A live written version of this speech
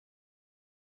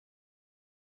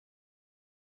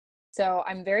So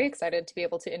I'm very excited to be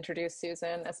able to introduce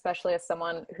Susan, especially as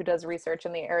someone who does research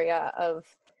in the area of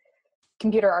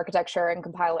computer architecture and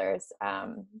compilers.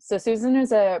 So Susan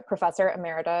is a professor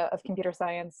emerita of computer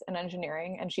science and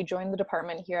engineering, and she joined the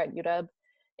department here at UW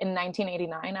in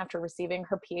 1989 after receiving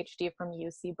her PhD from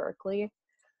UC Berkeley.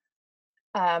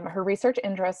 Her research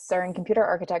interests are in computer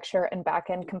architecture and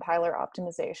backend compiler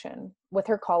optimization. With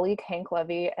her colleague Hank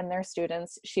Levy and their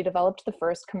students, she developed the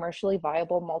first commercially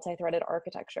viable multi-threaded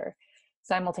architecture,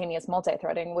 simultaneous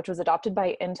multithreading, which was adopted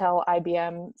by Intel,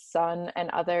 IBM, Sun, and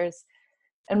others,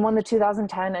 and won the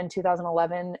 2010 and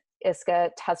 2011 ISCA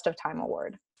Test of Time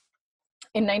Award.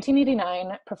 In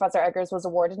 1989, Professor Eggers was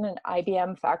awarded an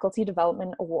IBM Faculty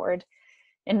Development Award.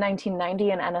 In 1990,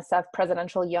 an NSF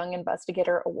Presidential Young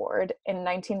Investigator Award. In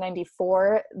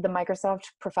 1994, the Microsoft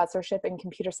Professorship in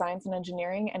Computer Science and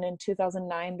Engineering, and in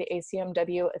 2009, the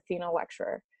ACMW Athena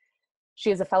Lecturer.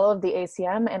 She is a fellow of the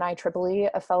ACM and IEEE,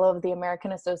 a fellow of the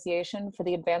American Association for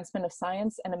the Advancement of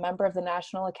Science, and a member of the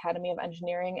National Academy of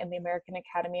Engineering and the American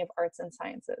Academy of Arts and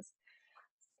Sciences.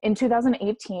 In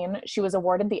 2018, she was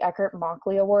awarded the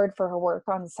Eckert-Mauchly Award for her work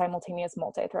on simultaneous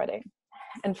multithreading.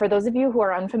 And for those of you who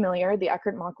are unfamiliar, the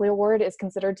Eckert-Mauchly Award is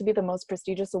considered to be the most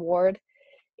prestigious award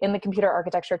in the computer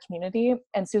architecture community,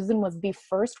 and Susan was the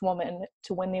first woman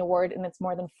to win the award in its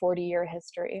more than 40-year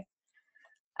history.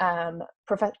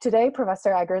 Today,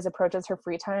 Professor Eggers approaches her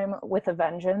free time with a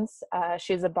vengeance.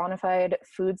 She's a bona fide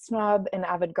food snob, an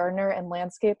avid gardener and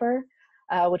landscaper,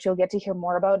 which you'll get to hear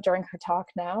more about during her talk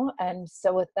now. And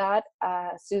so with that,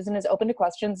 Susan is open to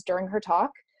questions during her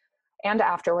talk and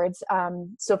afterwards.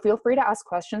 So feel free to ask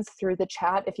questions through the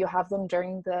chat if you have them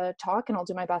during the talk, and I'll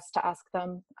do my best to ask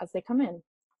them as they come in.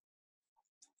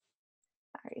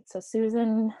 All right, so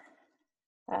Susan,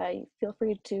 feel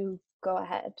free to go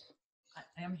ahead.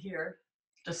 I am here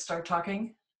to start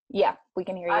talking. Yeah, we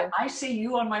can hear you. I see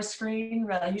you on my screen,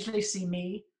 but I usually see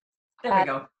me. There we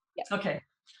go. Yeah. Okay,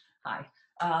 hi.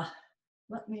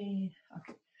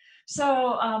 Okay.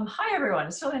 So, hi everyone,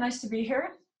 it's really nice to be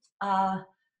here.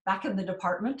 Back in the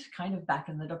department, kind of back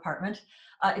in the department.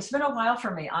 It's been a while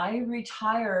for me. I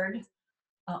retired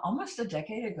almost a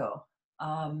decade ago.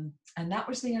 And that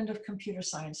was the end of computer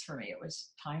science for me. It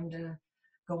was time to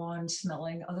go on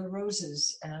smelling other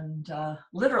roses, and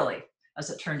literally, as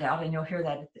it turned out, and you'll hear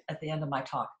that at the end of my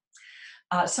talk.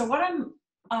 So what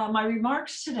my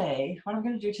remarks today, what I'm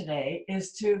going to do today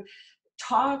is to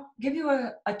give you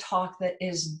a talk that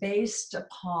is based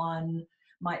upon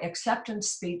my acceptance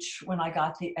speech when I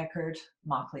got the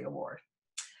Eckert-Mauchly Award.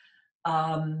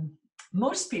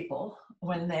 Most people,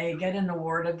 when they get an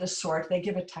award of this sort, they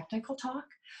give a technical talk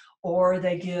or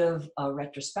they give a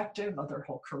retrospective of their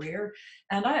whole career.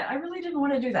 And I really didn't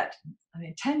want to do that. I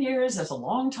mean, 10 years is a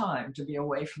long time to be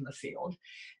away from the field.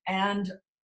 And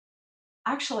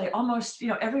actually almost,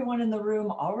 everyone in the room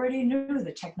already knew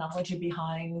the technology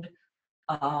behind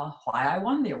why I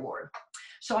won the award.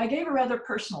 So I gave a rather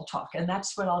personal talk, and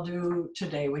that's what I'll do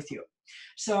today with you.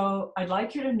 So I'd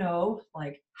like you to know,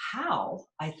 how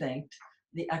I thanked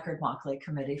the Eckert-Mauchly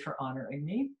Committee for honoring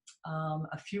me.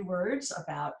 A few words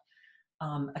about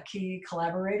a key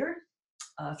collaborator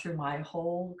through my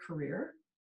whole career.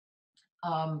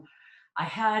 I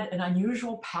had an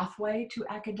unusual pathway to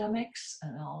academics,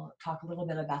 and I'll talk a little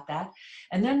bit about that.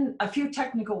 And then a few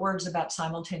technical words about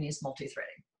simultaneous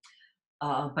multithreading.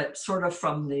 But sort of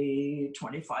from the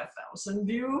 25,000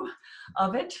 view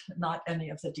of it, not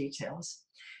any of the details.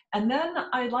 And then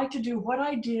I'd like to do what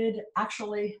I did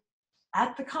actually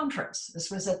at the conference.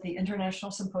 This was at the International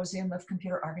Symposium of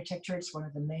Computer Architecture. It's one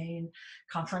of the main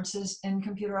conferences in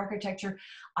computer architecture.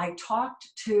 I talked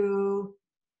to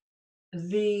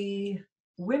the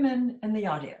women in the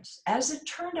audience. As it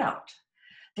turned out,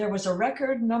 there was a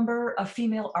record number of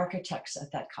female architects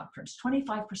at that conference,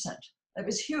 25%. That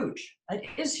was huge. That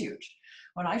is huge.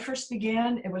 When I first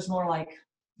began, it was more like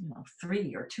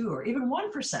 3 or 2 or even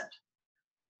 1%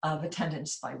 of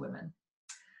attendance by women.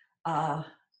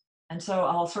 And so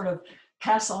I'll sort of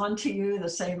pass on to you the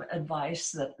same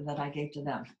advice that I gave to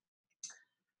them.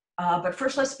 But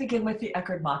first, let's begin with the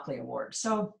Eckert-Mauchly Award.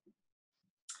 So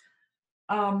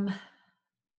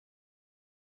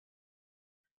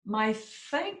my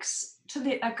thanks to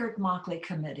the Eckert-Mauchly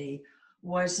Committee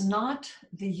was not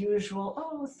the usual,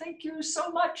 oh, thank you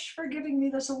so much for giving me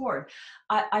this award.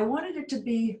 I wanted it to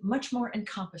be much more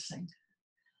encompassing.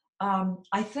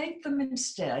 I thanked them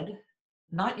instead,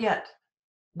 not yet.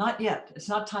 It's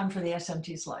not time for the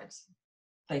SMT slides.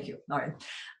 Thank you. All right.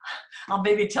 I'll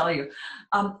maybe tell you.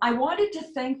 I wanted to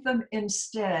thank them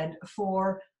instead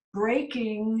for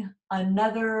breaking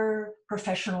another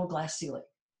professional glass ceiling.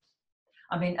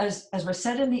 I mean, as was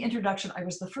said in the introduction, I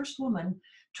was the first woman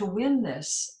to win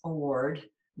this award,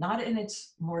 not in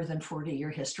its more than 40-year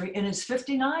history, in its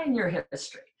 59-year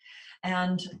history.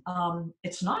 And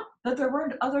it's not that there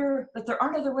aren't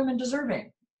other women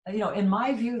deserving. You know, in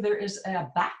my view, there is a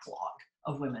backlog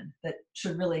of women that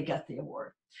should really get the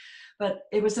award. But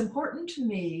it was important to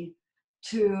me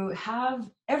to have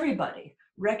everybody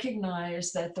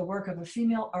recognize that the work of a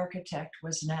female architect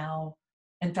was now,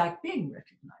 in fact, being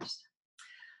recognized.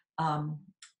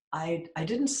 I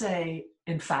didn't say,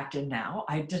 in fact and now,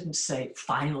 I didn't say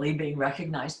finally being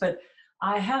recognized, but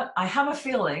I have a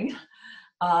feeling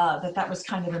that was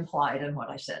kind of implied in what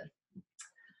I said.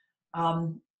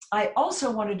 I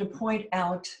also wanted to point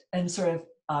out, and sort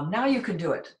of, now you can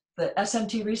do it, the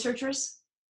SMT researchers,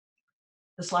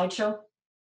 the slideshow.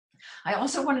 I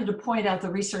also wanted to point out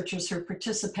the researchers who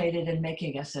participated in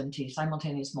making SMT,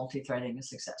 simultaneous multi-threading, a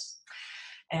success.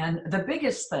 And the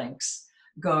biggest thanks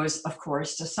goes, of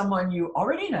course, to someone you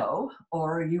already know,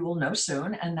 or you will know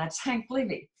soon, and that's Hank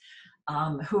Levy,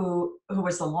 who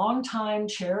was the longtime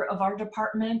chair of our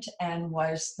department and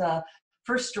was the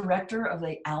first director of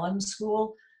the Allen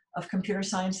School of Computer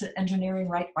Science and Engineering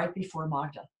right before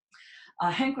Magda.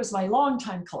 Hank was my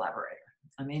longtime collaborator.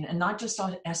 I mean, and not just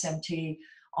on SMT,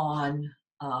 on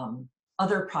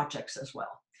other projects as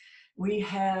well. We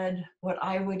had what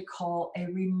I would call a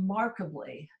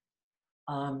remarkably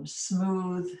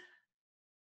smooth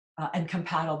and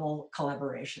compatible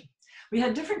collaboration. We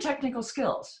had different technical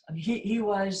skills. I mean, he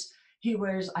was,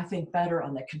 I think, better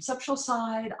on the conceptual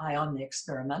side, I on the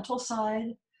experimental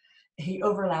side. He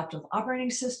overlapped with operating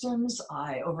systems.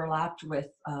 I overlapped with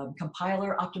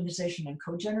compiler optimization and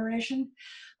code generation.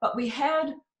 But we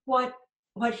had what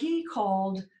he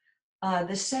called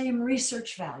the same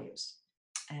research values.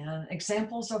 And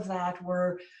examples of that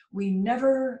were, we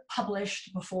never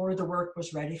published before the work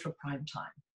was ready for prime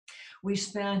time. We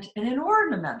spent an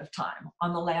inordinate amount of time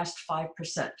on the last 5%,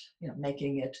 you know,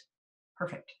 making it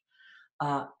perfect.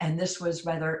 And this was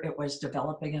whether it was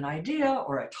developing an idea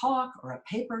or a talk or a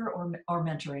paper or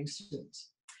mentoring students.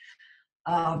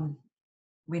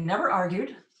 We never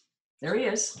argued. There he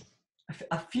is.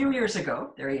 A few years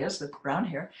ago, there he is with brown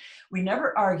hair. We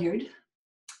never argued,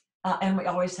 and we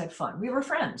always had fun. We were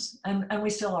friends, and we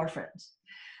still are friends.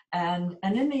 And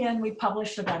in the end, we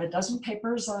published about a dozen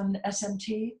papers on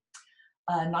SMT,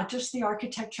 not just the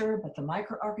architecture, but the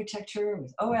microarchitecture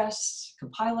with OS,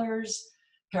 compilers,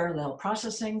 parallel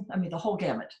processing, I mean, the whole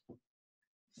gamut.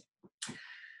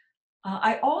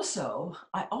 I also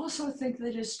think that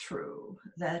it is true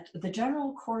that the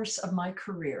general course of my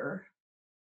career,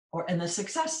 and the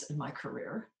success in my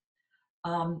career,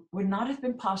 would not have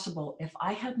been possible if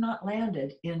I had not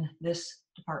landed in this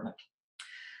department.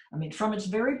 I mean, from its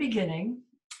very beginning,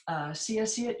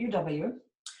 CSE at UW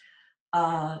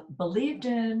believed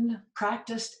in,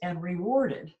 practiced, and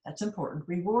rewarded, that's important,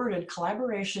 rewarded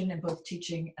collaboration in both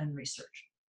teaching and research.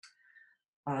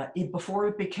 Before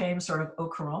it became sort of au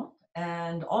courant,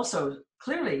 and also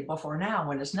clearly before now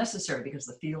when it's necessary because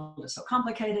the field is so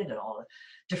complicated and all the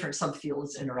different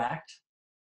subfields interact.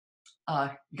 You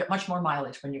get much more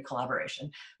mileage when you collaborate,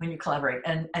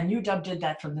 and UW did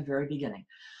that from the very beginning.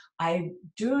 I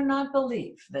do not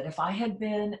believe that if I had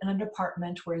been in a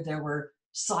department where there were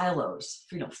silos,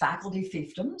 you know, faculty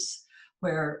fiefdoms,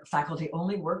 where faculty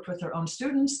only worked with their own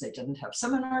students, they didn't have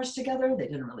seminars together, they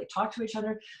didn't really talk to each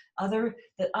other,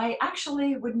 that I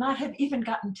actually would not have even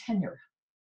gotten tenure.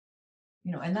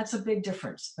 You know, and that's a big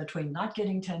difference between not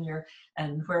getting tenure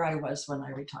and where I was when I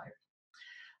retired.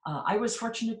 I was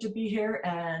fortunate to be here,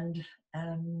 and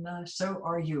so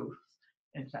are you,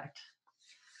 in fact.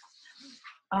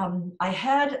 I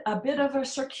had a bit of a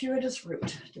circuitous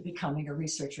route to becoming a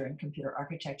researcher in computer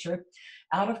architecture.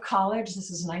 Out of college,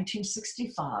 this is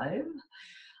 1965,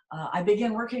 I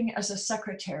began working as a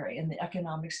secretary in the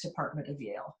economics department of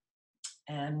Yale.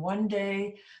 And one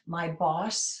day, my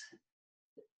boss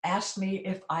asked me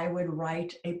if I would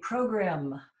write a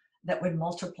program that would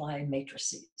multiply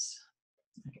matrices.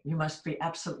 You must be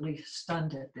absolutely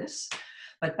stunned at this.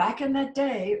 But back in that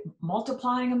day,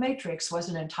 multiplying a matrix was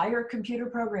an entire computer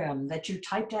program that you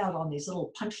typed out on these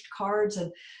little punched cards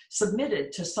and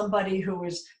submitted to somebody who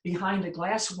was behind a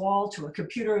glass wall to a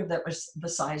computer that was the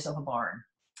size of a barn.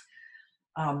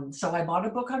 So I bought a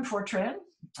book on Fortran.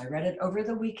 I read it over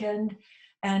the weekend,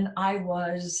 and I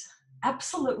was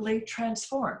absolutely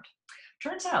transformed.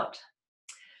 Turns out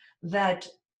that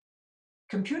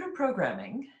computer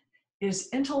programming is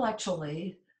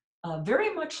intellectually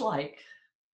very much like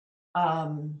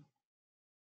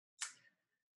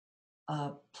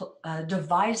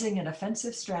devising an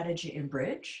offensive strategy in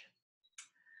bridge,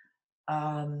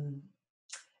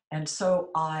 And so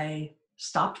I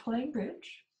stopped playing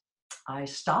bridge. I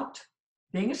stopped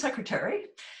being a secretary,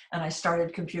 and I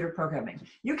started computer programming.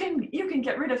 You can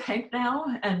get rid of Hank now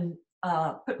and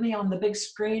put me on the big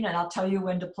screen, and I'll tell you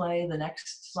when to play the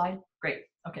next slide. Great.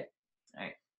 Okay. All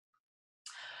right.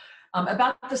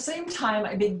 About the same time,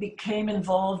 I became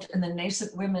involved in the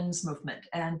nascent women's movement,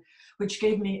 and which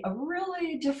gave me a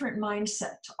really different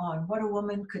mindset on what a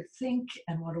woman could think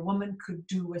and what a woman could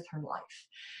do with her life.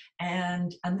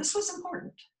 And this was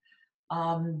important.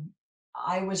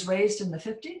 I was raised in the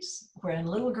 50s, when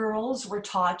little girls were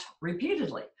taught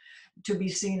repeatedly to be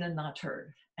seen and not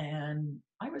heard. And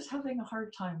I was having a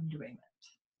hard time doing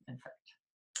that, in fact.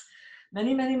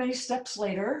 Many, many, many steps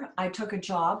later, I took a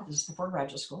job, this is before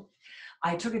graduate school,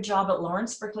 I took a job at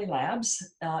Lawrence Berkeley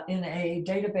Labs in a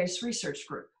database research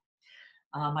group.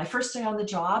 My first day on the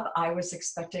job, I was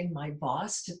expecting my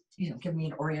boss to give me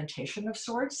an orientation of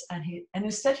sorts, and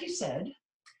instead he said,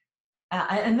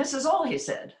 and this is all he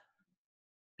said,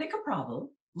 pick a problem,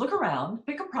 look around,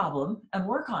 pick a problem, and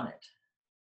work on it.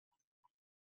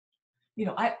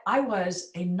 I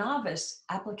was a novice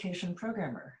application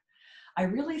programmer. I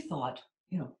really thought,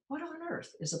 what on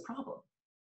earth is a problem?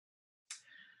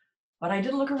 But I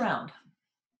did look around.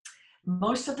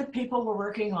 Most of the people were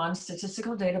working on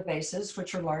statistical databases,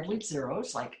 which are largely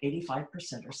zeros, like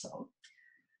 85% or so.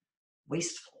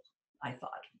 Wasteful, I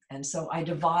thought. And so I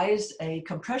devised a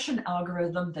compression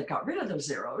algorithm that got rid of those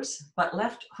zeros, but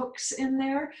left hooks in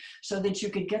there so that you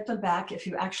could get them back if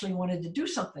you actually wanted to do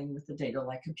something with the data,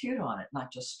 like compute on it,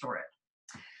 not just store it.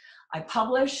 I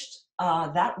published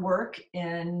that work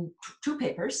in 2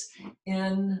 papers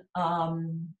in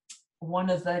one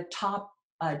of the top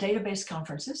database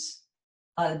conferences.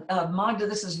 Magda,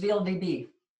 this is VLDB.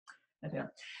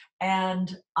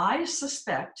 And I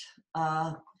suspect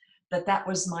that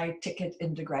was my ticket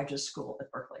into graduate school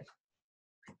at Berkeley.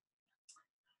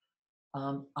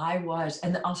 I was,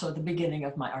 and also at the beginning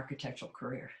of my architectural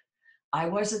career. I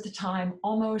was at the time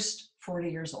almost 40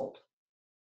 years old.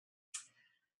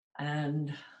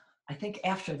 And I think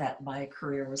after that, my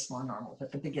career was more normal,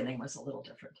 but the beginning was a little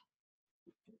different.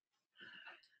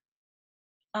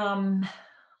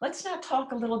 Let's now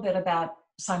talk a little bit about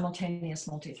simultaneous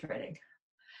multithreading.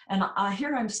 And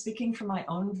here I'm speaking from my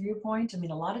own viewpoint. I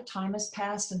mean, a lot of time has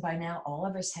passed, and by now all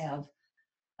of us have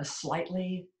a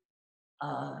slightly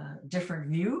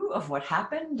different view of what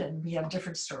happened, and we have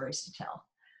different stories to tell.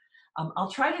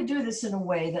 I'll try to do this in a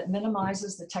way that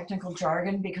minimizes the technical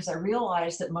jargon, because I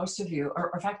realize that most of you,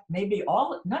 or in fact, maybe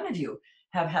none of you,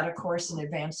 have had a course in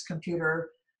advanced computer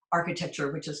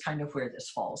architecture, which is kind of where this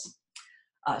falls.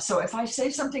 So if I say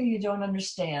something you don't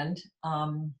understand,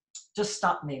 just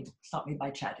stop me by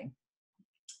chatting.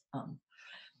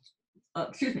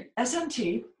 Excuse me,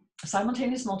 SMT,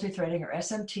 simultaneous multithreading, or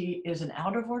SMT, is an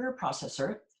out-of-order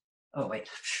processor. Oh, wait,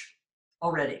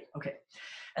 already, okay.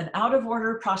 An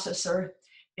out-of-order processor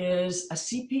is a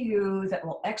CPU that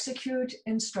will execute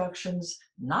instructions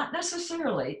not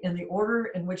necessarily in the order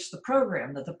in which the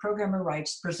program that the programmer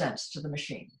writes presents to the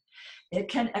machine. It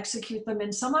can execute them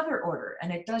in some other order,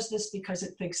 and it does this because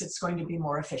it thinks it's going to be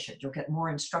more efficient. You'll get more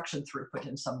instruction throughput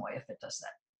in some way if it does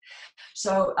that.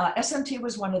 So SMT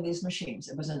was one of these machines.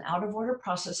 It was an out-of-order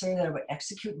processor that would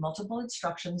execute multiple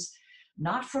instructions,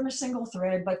 not from a single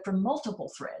thread, but from multiple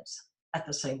threads at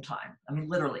the same time. I mean,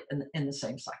 literally in the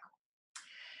same cycle.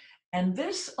 And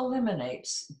this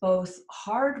eliminates both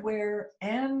hardware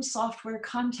and software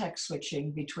context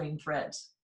switching between threads.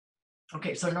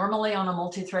 Okay, so normally on a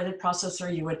multi-threaded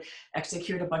processor, you would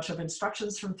execute a bunch of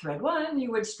instructions from thread 1,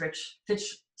 you would switch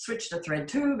to thread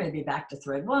 2, maybe back to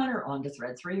thread 1 or on to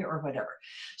thread 3 or whatever.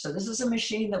 So this is a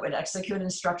machine that would execute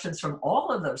instructions from all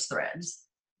of those threads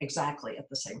exactly at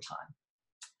the same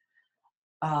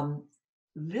time.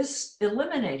 This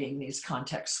eliminating these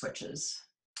context switches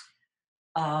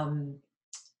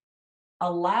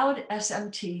allowed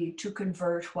SMT to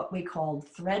convert what we called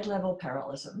thread level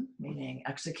parallelism, meaning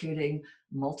executing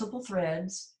multiple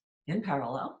threads in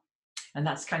parallel, and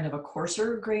that's kind of a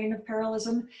coarser grain of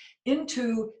parallelism,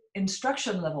 into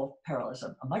instruction level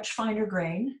parallelism, a much finer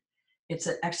grain. It's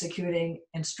executing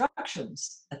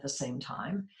instructions at the same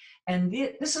time. And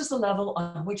this is the level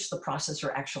on which the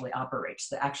processor actually operates.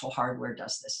 The actual hardware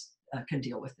does this, can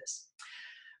deal with this.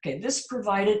 Okay, this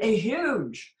provided a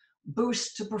huge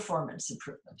boost to performance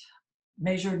improvement,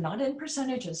 measured not in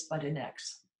percentages, but in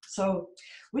X. So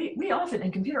we often,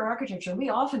 in computer architecture, we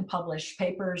often publish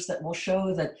papers that will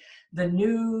show that the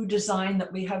new design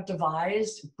that we have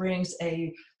devised brings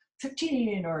a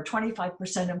 15 or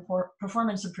 25%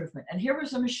 performance improvement. And here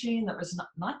was a machine that was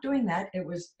not doing that. It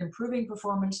was improving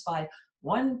performance by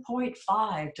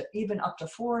 1.5 to even up to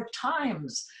 4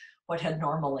 times what had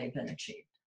normally been achieved.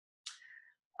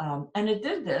 And it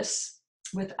did this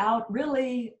without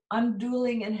really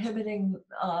unduly inhibiting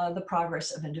the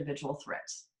progress of individual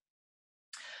threads.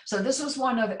 So this was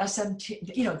one of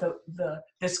SMT, you know,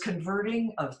 this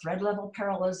converting of thread level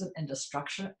parallelism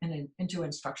into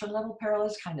instruction level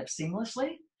parallelism kind of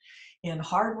seamlessly in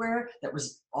hardware that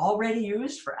was already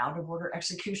used for out of order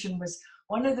execution was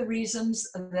one of the reasons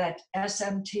that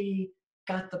SMT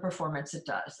got the performance it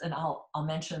does. And I'll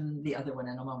mention the other one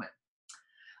in a moment.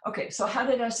 Okay, so how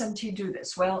did SMT do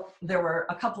this? Well, there were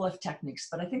a couple of techniques,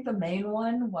 but I think the main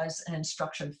one was an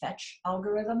instruction fetch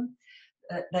algorithm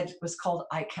that was called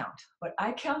iCount. What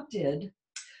iCount did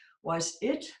was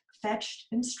it fetched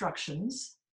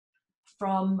instructions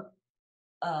from,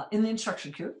 in the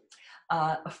instruction queue,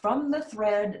 from the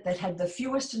thread that had the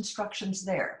fewest instructions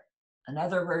there. In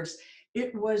other words,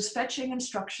 it was fetching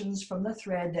instructions from the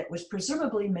thread that was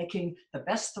presumably making the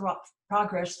best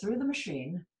progress through the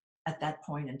machine at that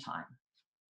point in time.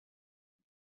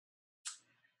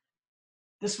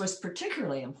 This was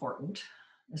particularly important,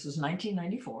 this was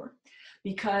 1994,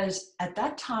 because at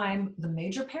that time, the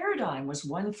major paradigm was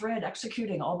one thread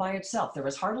executing all by itself. There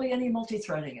was hardly any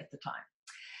multi-threading at the time.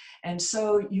 And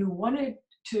so you wanted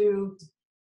to,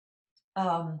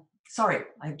 sorry,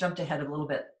 I jumped ahead a little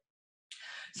bit.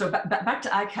 So back to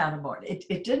iCount mode.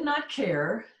 It did not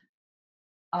care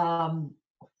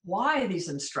why these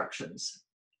instructions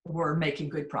were making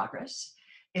good progress.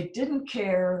 It didn't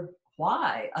care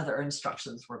why other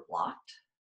instructions were blocked.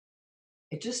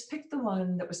 It just picked the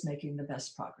one that was making the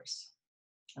best progress.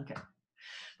 Okay.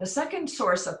 The second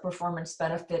source of performance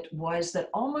benefit was that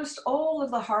almost all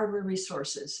of the hardware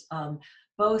resources,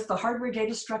 both the hardware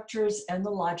data structures and the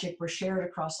logic, were shared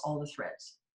across all the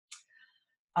threads.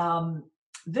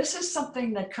 This is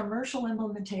something that commercial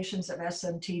implementations of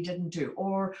SMT didn't do,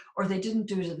 or they didn't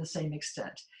do to the same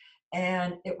extent.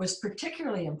 And it was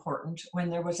particularly important when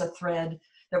there was a thread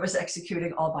that was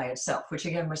executing all by itself, which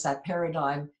again was that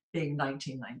paradigm being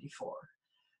 1994.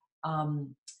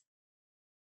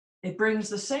 It brings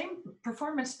the same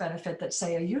performance benefit that,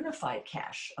 say, a unified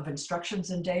cache of instructions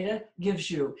and data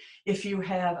gives you. If you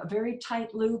have a very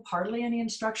tight loop, hardly any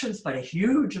instructions, but a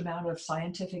huge amount of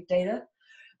scientific data,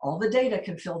 all the data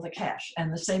can fill the cache.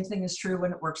 And the same thing is true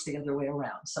when it works the other way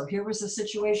around. So here was a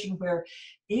situation where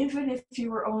even if you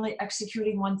were only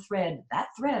executing one thread, that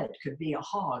thread could be a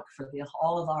hog for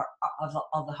all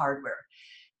of the hardware.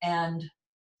 And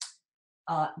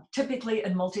typically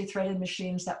in multi-threaded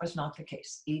machines, that was not the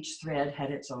case. Each thread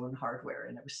had its own hardware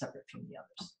and it was separate from the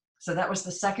others. So that was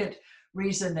the second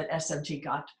reason that SMT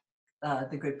got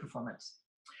the good performance.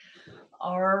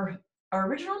 Our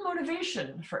original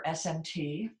motivation for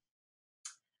SMT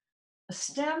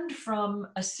stemmed from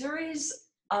a series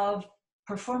of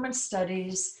performance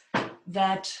studies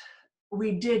that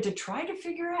we did to try to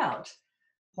figure out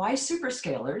why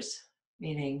superscalers,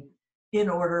 meaning in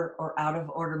order or out of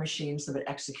order machines that would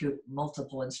execute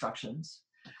multiple instructions,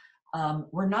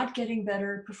 were not getting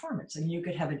better performance. And you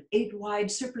could have an 8-wide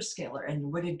superscaler, and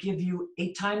would it give you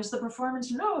 8 times the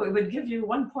performance? No, it would give you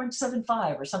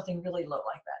 1.75 or something really low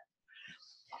like that.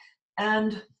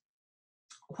 And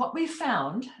what we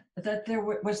found that there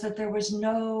was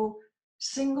no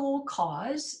single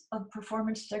cause of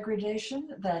performance degradation,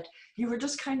 that you were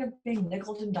just kind of being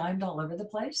nickeled and dimed all over the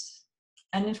place.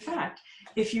 And in fact,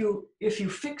 if you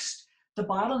fixed the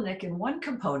bottleneck in one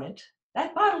component,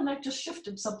 that bottleneck just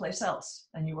shifted someplace else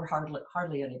and you were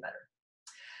hardly any better.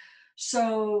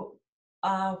 So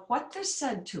what this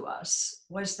said to us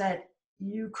was that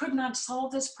you could not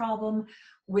solve this problem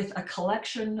with a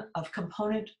collection of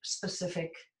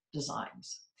component-specific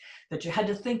designs, that you had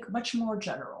to think much more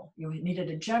general. You needed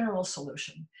a general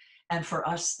solution. And for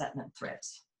us, that meant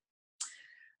threads.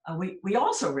 We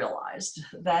also realized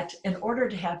that in order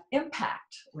to have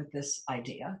impact with this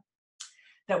idea,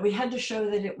 that we had to show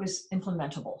that it was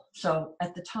implementable. So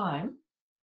at the time,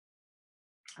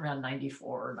 around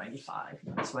 94 or 95,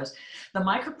 this was, the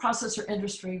microprocessor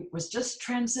industry was just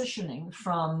transitioning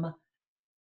from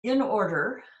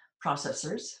in-order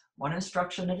processors, one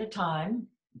instruction at a time,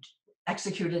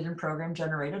 executed in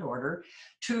program-generated order,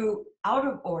 to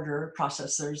out-of-order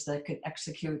processors that could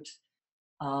execute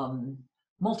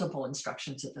multiple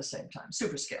instructions at the same time,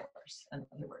 superscalers, in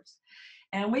other words.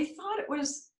 And we thought it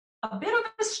was a bit of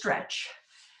a stretch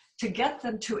to get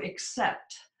them to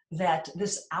accept that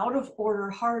this out-of-order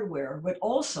hardware would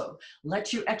also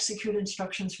let you execute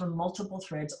instructions from multiple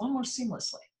threads almost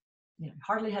seamlessly. You know,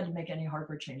 hardly had to make any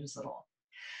hardware changes at all.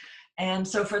 And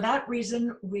so for that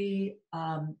reason, we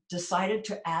decided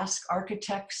to ask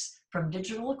architects from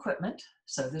digital equipment.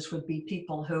 So this would be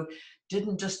people who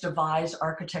didn't just devise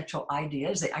architectural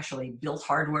ideas, they actually built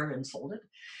hardware and sold it,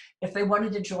 if they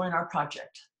wanted to join our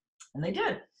project. And they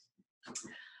did.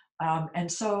 And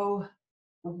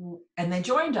they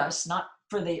joined us, not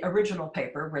for the original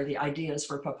paper where the ideas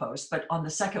were proposed, but on the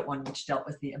second one, which dealt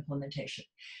with the implementation.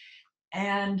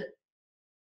 And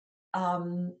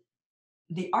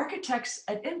the architects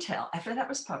at Intel, after that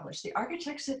was published, the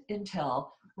architects at Intel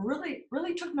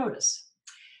really took notice.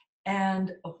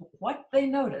 And what they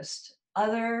noticed,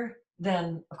 other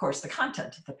than, of course, the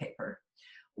content of the paper,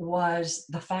 was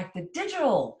the fact that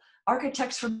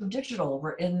architects from digital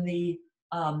were in the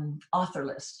author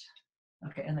list.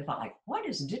 Okay, and they thought, like, what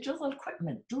is digital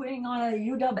equipment doing on a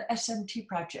UW SMT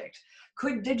project?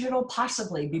 Could digital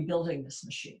possibly be building this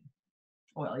machine?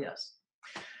 Well, yes.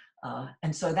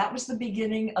 And so that was the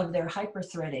beginning of their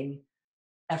hyperthreading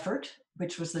effort,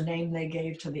 which was the name they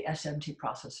gave to the SMT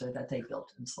processor that they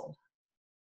built and sold.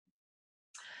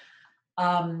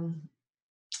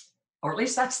 Or at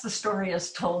least that's the story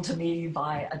as told to me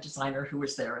by a designer who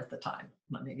was there at the time.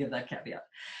 Let me give that caveat.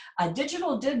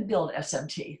 Digital did build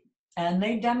SMT, and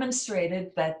they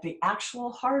demonstrated that the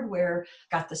actual hardware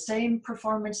got the same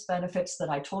performance benefits that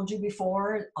I told you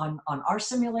before on our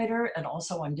simulator and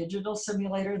also on digital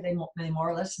simulator. They more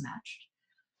or less matched.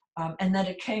 And that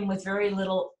it came with very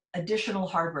little additional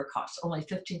hardware costs, only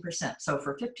 15%. So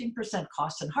for 15%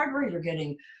 cost in hardware, you're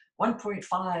getting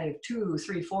 1.5, 2,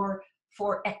 3,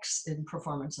 4x in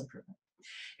performance improvement.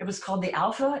 It was called the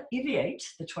Alpha EV8,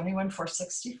 the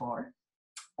 21464,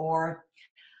 or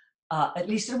at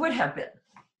least it would have been.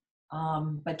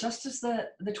 But just as the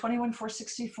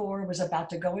 21464 was about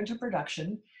to go into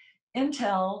production,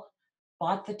 Intel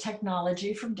bought the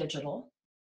technology from Digital,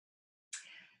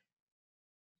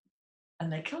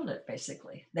 and they killed it,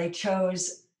 basically. They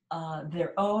chose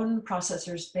their own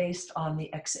processors based on the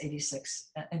x86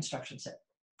 instruction set.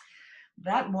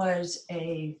 That was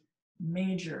a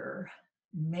major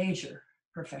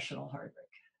professional heartbreak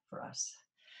for us.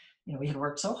 You know, we had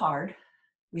worked so hard.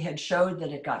 We had showed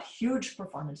that it got huge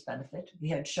performance benefit. We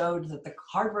had showed that the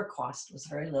hardware cost was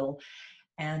very little,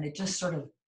 and it just sort of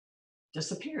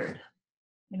disappeared,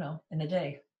 you know, in a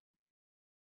day.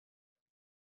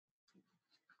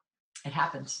 It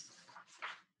happens.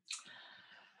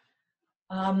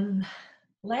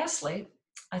 Lastly,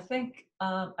 I think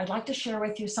I'd like to share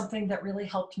with you something that really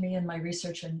helped me in my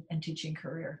research and teaching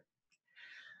career.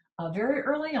 Very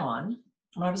early on,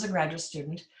 when I was a graduate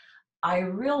student, I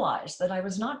realized that I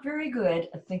was not very good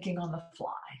at thinking on the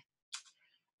fly.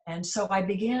 And so I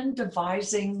began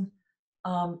devising,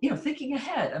 thinking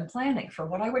ahead and planning for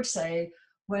what I would say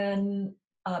when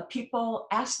people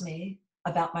asked me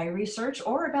about my research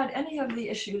or about any of the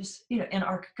issues, in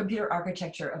our computer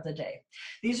architecture of the day.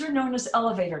 These are known as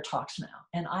elevator talks now.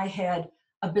 And I had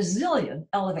a bazillion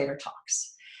elevator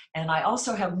talks. And I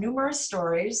also have numerous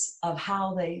stories of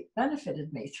how they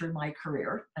benefited me through my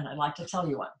career. And I'd like to tell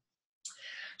you one.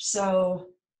 So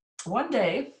one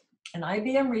day, an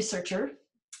IBM researcher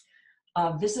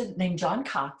named John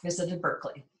Koch visited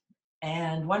Berkeley.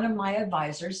 And one of my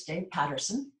advisors, Dave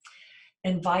Patterson,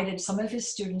 invited some of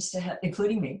his students,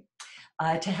 including me,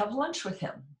 to have lunch with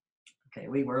him. Okay,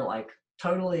 we were like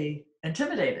totally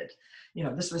intimidated.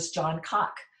 This was John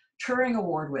Koch, Turing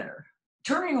Award winner.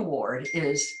 Turing Award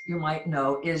is, you might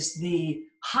know, is the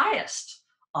highest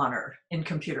honor in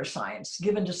computer science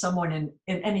given to someone in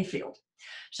any field.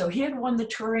 So he had won the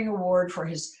Turing Award for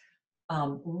his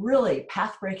really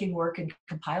path-breaking work in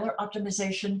compiler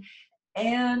optimization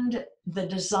and the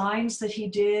designs that he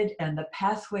did and the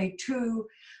pathway to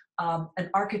an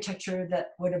architecture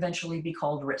that would eventually be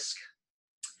called RISC.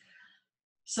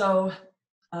 So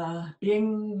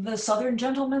being the Southern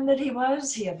gentleman that he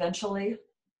was, he eventually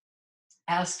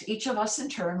asked each of us in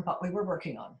turn what we were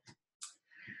working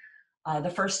on. The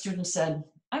first student said,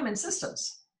 "I'm in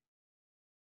systems."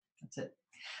 That's it.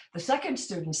 The second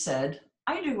student said,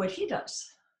 "I do what he does."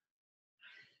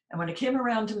 And when it came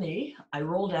around to me, I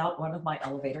rolled out one of my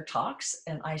elevator talks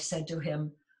and I said to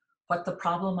him what the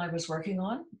problem I was working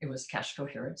on, it was cache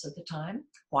coherence at the time,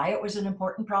 why it was an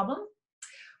important problem,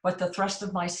 what the thrust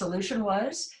of my solution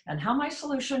was, and how my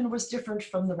solution was different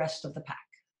from the rest of the pack.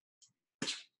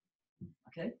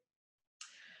 Okay.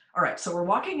 All right, so we're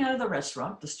walking out of the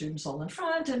restaurant, the students all in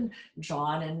front, and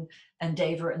John and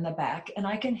Dave are in the back, and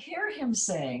I can hear him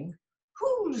saying,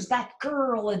 "Who's that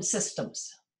girl in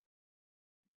systems?"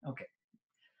 Okay,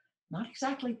 not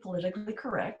exactly politically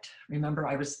correct. Remember,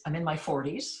 I'm in my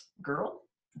 40s, girl,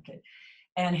 okay,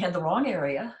 and had the wrong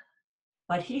area,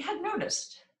 but he had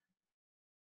noticed.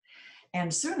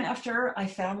 And soon after, I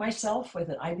found myself with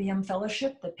an IBM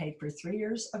fellowship that paid for 3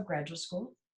 years of graduate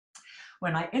school.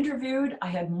 When I interviewed, I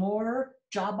had more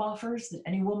job offers than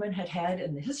any woman had had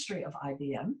in the history of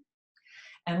IBM.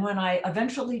 And when I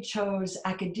eventually chose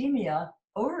academia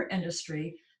over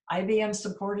industry, IBM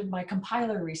supported my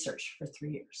compiler research for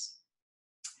 3 years.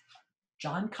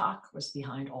 John Koch was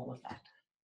behind all of that.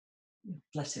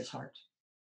 Bless his heart.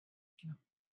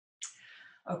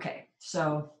 Okay,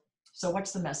 so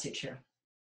what's the message here?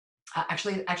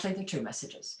 Actually, there are two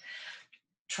messages.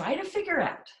 Try to figure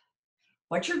out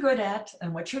what you're good at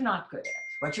and what you're not good at,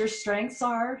 what your strengths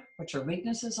are, what your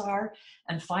weaknesses are,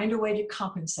 and find a way to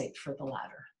compensate for the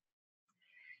latter.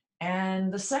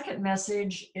 And the second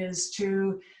message is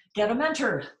to get a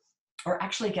mentor, or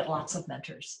actually get lots of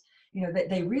mentors. You know,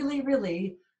 they really,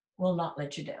 really will not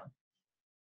let you down.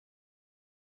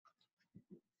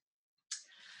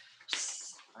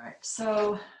 All right,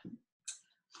 so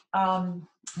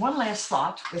one last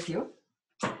thought with you.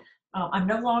 I'm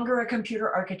no longer a computer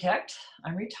architect.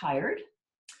 I'm retired,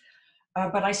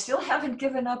 but I still haven't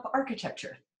given up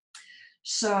architecture.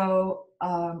 So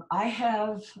I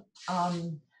have,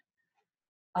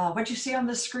 what you see on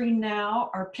the screen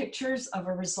now are pictures of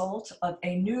a result of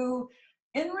a new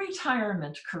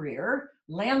in-retirement career,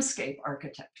 landscape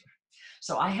architecture.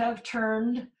 So I have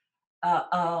turned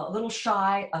a little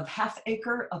shy of ½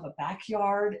 acre of a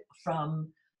backyard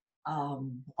from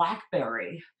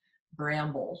blackberry,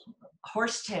 bramble,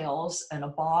 horsetails, and a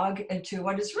bog into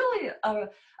what is really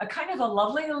a kind of a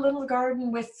lovely little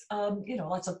garden with you know,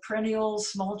 lots of perennials,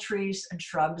 small trees and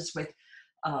shrubs with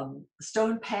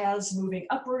stone paths moving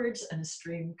upwards and a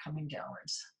stream coming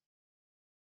downwards.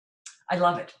 I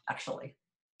love it, actually.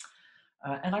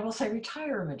 And I will say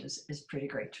retirement is pretty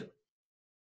great too.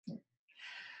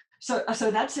 So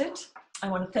that's it. I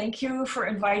want to thank you for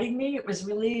inviting me. It was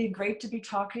really great to be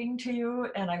talking to you,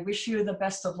 and I wish you the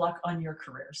best of luck on your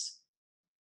careers.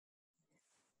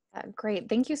 Great.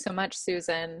 Thank you so much,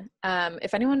 Susan.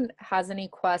 If anyone has any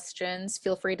questions,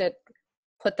 feel free to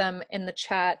put them in the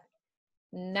chat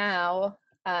now.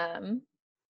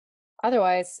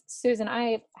 Otherwise, Susan,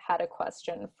 I had a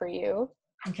question for you,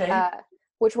 Okay.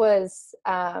 which was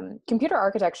computer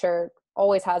architecture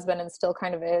always has been and still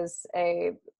kind of is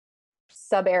a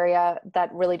sub area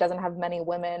that really doesn't have many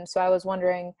women. So I was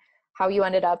wondering how you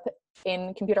ended up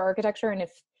in computer architecture and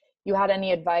if you had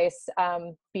any advice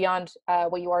beyond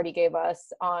what you already gave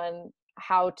us on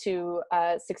how to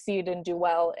succeed and do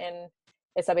well in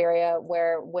a sub area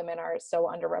where women are so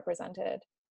underrepresented.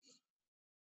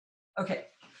 Okay.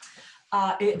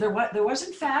 There was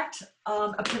in fact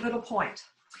a pivotal point.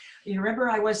 You remember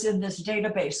I was in this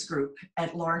database group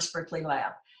at Lawrence Berkeley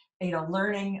Lab, you know,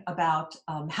 learning about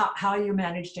how you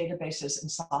manage databases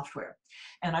and software.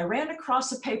 And I ran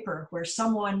across a paper where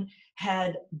someone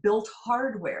had built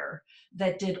hardware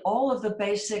that did all of the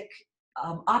basic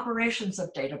operations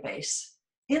of database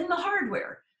in the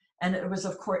hardware. And it was,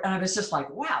 of course, and I was just like,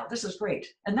 wow, this is great.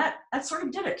 And that sort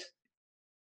of did it.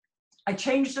 I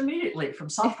changed immediately from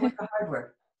software to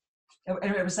hardware.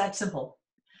 And it was that simple.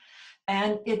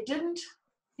 And it didn't,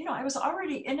 you know, I was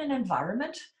already in an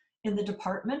environment in the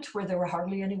department where there were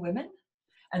hardly any women,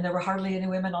 and there were hardly any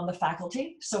women on the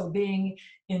faculty. So being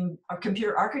in a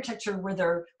computer architecture where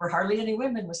there were hardly any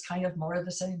women was kind of more of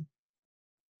the same.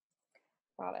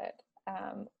 Got it.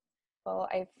 Well,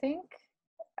 I think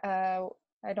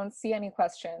I don't see any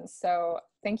questions. So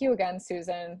thank you again,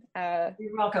 Susan.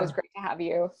 You're welcome. It was great to have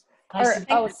you.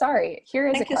 Nice Sorry, here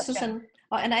is a question. Thank you, Susan.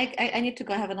 Oh, and I need to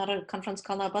go have another conference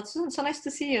call now, but Susan, so nice to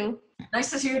see you.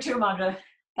 Nice to see you too, Magda.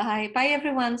 Bye. Bye,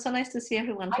 everyone. So nice to see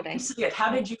everyone today. I can see it.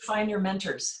 How did you find your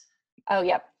mentors? Oh,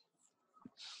 yep.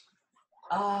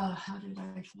 How did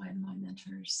I find my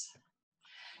mentors?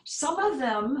 Some of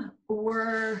them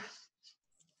were,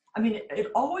 I mean, it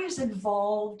always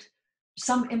involved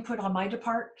some input on my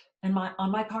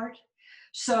on my part.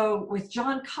 So with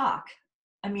John Koch,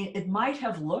 I mean, it might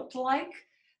have looked like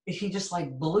if he just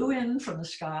like blew in from the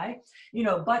sky, you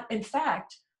know, but in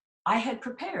fact, I had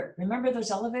prepared. Remember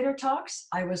those elevator talks?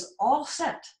 I was all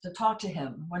set to talk to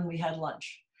him when we had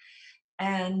lunch.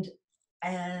 And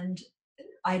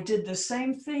I did the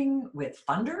same thing with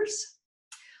funders.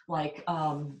 Like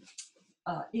when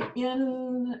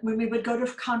we would go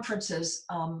to conferences,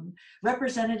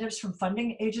 representatives from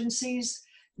funding agencies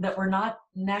that were not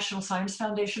National Science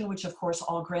Foundation, which of course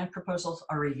all grant proposals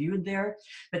are reviewed there,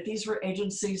 but these were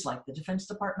agencies like the Defense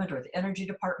Department or the Energy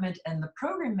Department, and the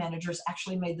program managers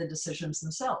actually made the decisions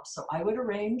themselves. So I would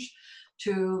arrange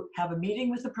to have a meeting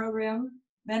with the program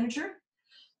manager.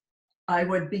 I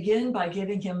would begin by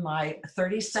giving him my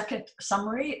 30-second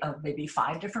summary of maybe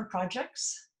 5 different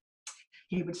projects.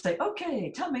 he would say, okay,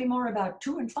 tell me more about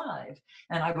 2 and 5.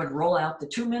 And I would roll out the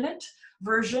 2-minute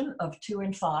version of 2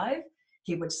 and 5.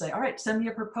 He would say, all right, send me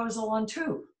a proposal on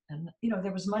 2. And,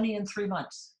 there was money in 3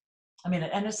 months. I mean,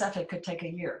 at NSF, it could take a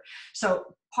year. So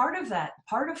part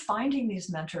of finding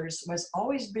these mentors was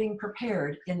always being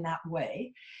prepared in that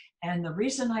way. And the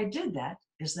reason I did that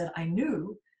is that I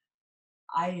knew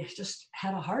I just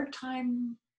had a hard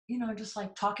time, just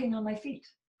like talking on my feet.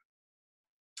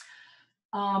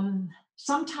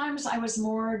 Sometimes I was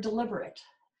more deliberate.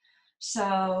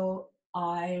 So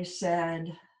I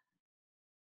said,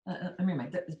 let me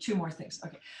make the 2 more things.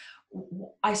 Okay.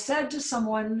 I said to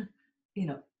someone,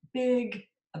 a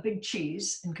big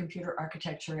cheese in computer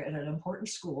architecture at an important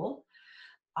school,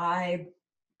 I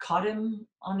caught him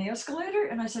on the escalator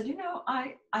and I said,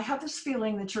 I have this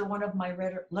feeling that you're one of my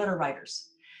letter writers.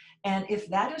 And if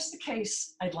that is the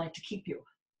case, I'd like to keep you.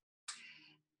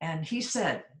 And he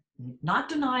said, not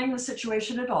denying the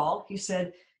situation at all, he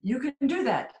said, you can do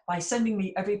that by sending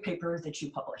me every paper that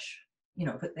you publish.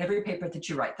 Every paper that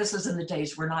you write. This is in the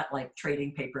days we're not like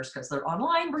trading papers because they're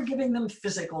online. We're giving them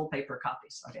physical paper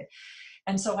copies. Okay.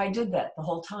 And so I did that the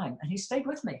whole time. And he stayed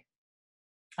with me.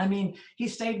 I mean, he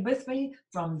stayed with me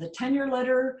from the tenure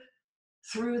letter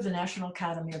through the National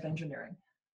Academy of Engineering.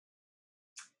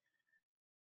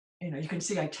 You can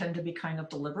see I tend to be kind of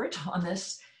deliberate on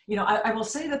this. I will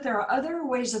say that there are other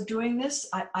ways of doing this.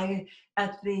 I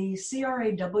at the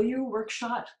CRAW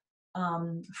workshop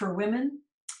for women,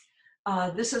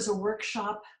 this is a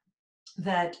workshop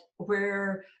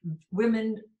where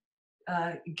women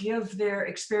give their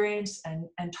experience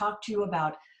and talk to you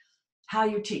about how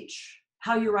you teach,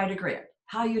 how you write a grant,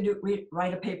 how you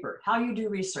write a paper, how you do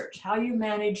research, how you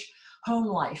manage home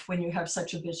life when you have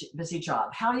such a busy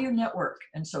job, how you network,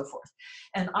 and so forth.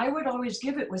 And I would always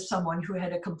give it with someone who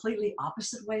had a completely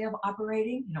opposite way of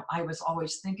operating. I was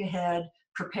always think ahead,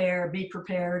 prepare, be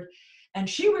prepared. And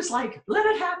she was like, let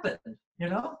it happen,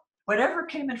 whatever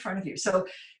came in front of you. So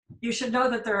you should know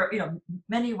that there are,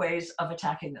 many ways of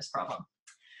attacking this problem.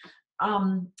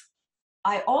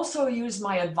 I also use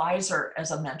my advisor as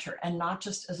a mentor and not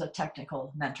just as a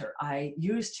technical mentor. I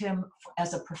used him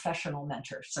as a professional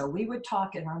mentor. So we would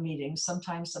talk in our meetings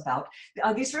sometimes about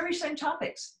these very same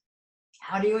topics.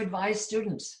 How do you advise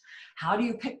students? How do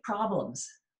you pick problems?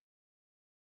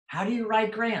 How do you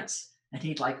write grants? And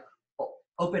he'd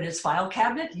open his file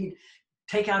cabinet. He'd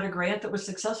take out a grant that was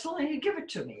successful and he'd give it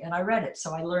to me. And I read it.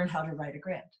 So I learned how to write a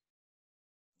grant.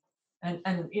 And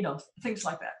things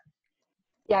like that.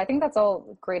 Yeah, I think that's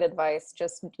all great advice.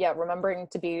 Just, remembering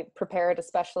to be prepared,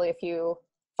 especially if you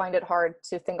find it hard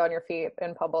to think on your feet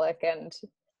in public. And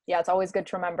it's always good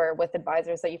to remember with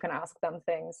advisors that you can ask them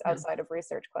things outside of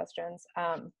research questions.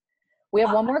 We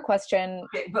have one more question.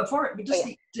 Okay, before,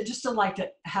 just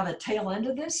to have a tail end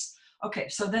of this. Okay,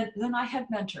 so then I had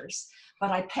mentors,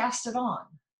 but I passed it on.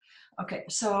 Okay,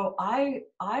 so I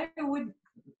would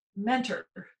mentor,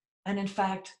 and in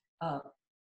fact,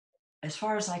 as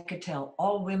far as I could tell,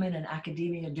 all women in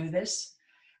academia do this,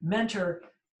 mentor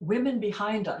women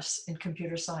behind us in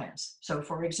computer science. So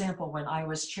for example, when I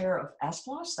was chair of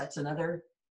ASPLOS, that's another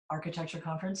architecture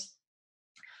conference,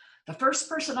 the first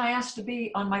person I asked to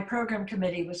be on my program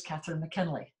committee was Catherine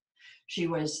McKinley. She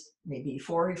was maybe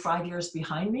 4 or 5 years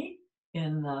behind me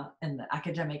in the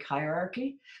academic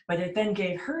hierarchy, but it then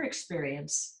gave her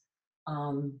experience,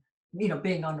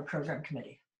 being on the program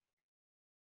committee.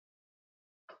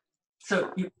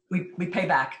 So we pay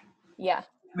back. Yeah.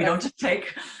 We don't just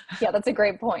take. Yeah, that's a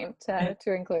great point to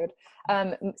include.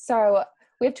 So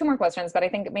we have 2 more questions, but I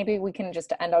think maybe we can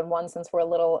just end on one since we're a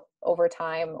little over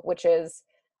time, which is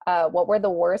what were the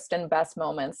worst and best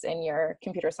moments in your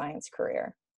computer science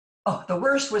career? Oh, the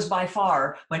worst was by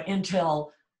far when Intel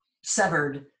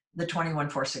severed the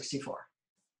 21464.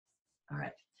 All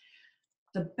right.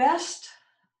 The best,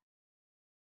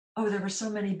 there were so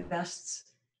many bests.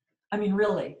 I mean,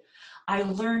 really, I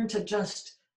learned to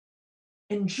just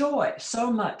enjoy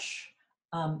so much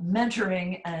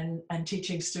mentoring and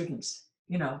teaching students,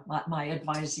 my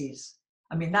advisees.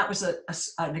 I mean, that was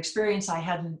an experience I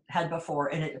hadn't had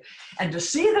before. And to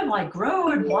see them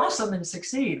grow and blossom and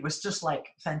succeed was just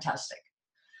fantastic.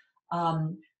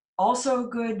 Also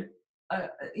good,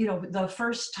 the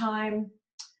first time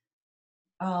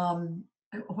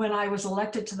when I was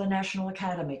elected to the National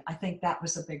Academy, I think that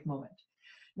was a big moment.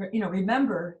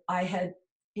 Remember, I had,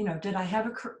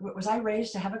 was I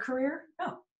raised to have a career?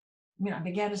 No. I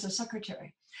began as a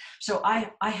secretary. So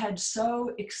I had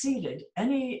so exceeded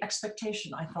any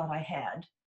expectation I thought I had,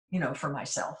 for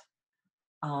myself.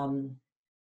 I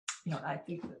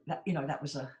think that, that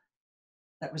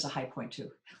was a high point too.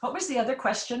 What was the other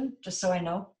question, just so I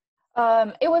know?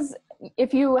 It was,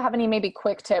 if you have any maybe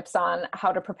quick tips on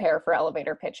how to prepare for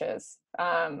elevator pitches.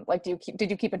 Like, did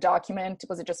you keep a document?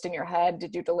 Was it just in your head?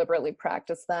 Did you deliberately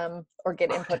practice them or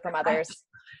get input from others?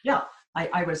 Yeah,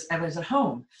 I was at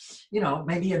home,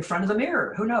 maybe in front of the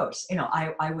mirror. Who knows?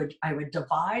 I would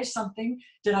devise something.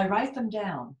 Did I write them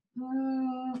down?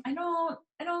 I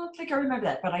don't think I remember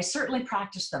that, but I certainly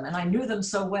practiced them, and I knew them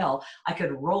so well I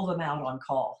could roll them out on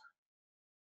call.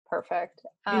 Perfect.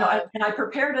 And I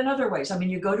prepared in other ways. I mean,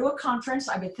 you go to a conference,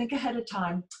 I would think ahead of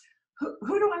time,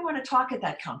 who do I want to talk at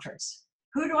that conference?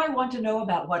 Who do I want to know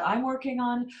about what I'm working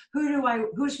on?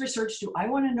 Whose research do I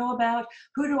want to know about?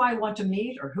 Who do I want to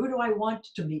meet, or who do I want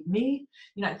to meet me?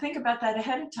 Think about that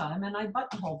ahead of time, and I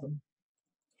buttonhole them.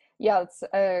 Yeah, that's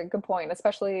a good point,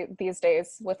 especially these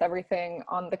days with everything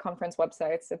on the conference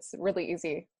websites. It's really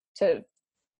easy to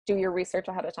do your research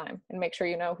ahead of time and make sure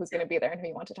you know who's going to be there and who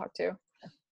you want to talk to.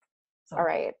 So, all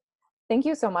right. Thank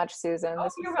you so much, Susan.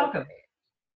 You're welcome.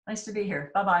 Nice to be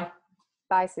here. Bye-bye.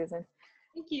 Bye, Susan.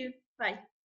 Thank you. Bye.